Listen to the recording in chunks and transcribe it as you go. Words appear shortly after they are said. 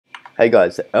Hey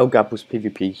guys, Elgapples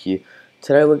PvP here.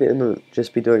 Today we're going to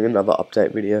just be doing another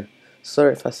update video.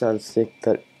 Sorry if I sound sick,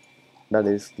 that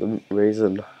is the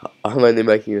reason I'm only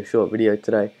making a short video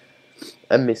today.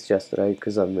 I missed yesterday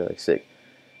because I'm really sick.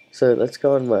 So let's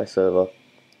go on my server.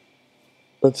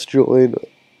 Let's join.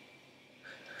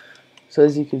 So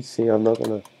as you can see,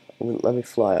 let me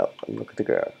fly up and look at the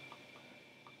ground.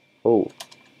 Oh,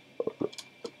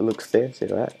 it looks fancy,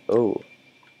 right? Oh,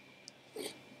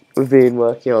 we've been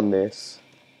working on this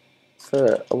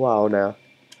for a while now.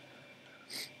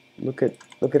 Look at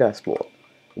our sport.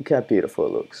 Look how beautiful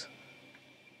it looks.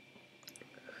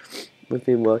 We've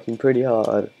been working pretty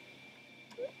hard.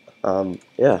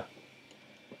 Yeah.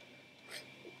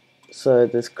 So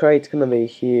this crate's gonna be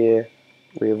here.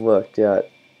 We've worked out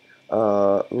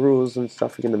rules and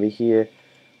stuff are gonna be here.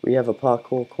 We have a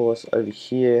parkour course over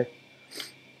here.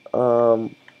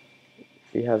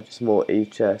 We have just more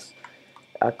chests.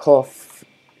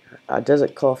 Our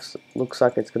desert coughs looks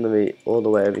like it's gonna be all the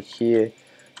way over here.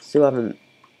 Still haven't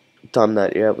done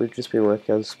that yet. We've just been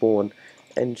working on spawn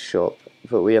and shop,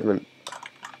 but we haven't.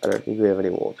 I don't think we have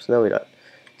any warps. No, we don't.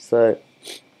 So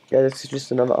yeah, this is just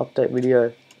another update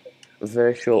video. A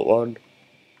very short one,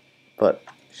 but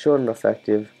short and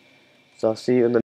effective. So I'll see you in the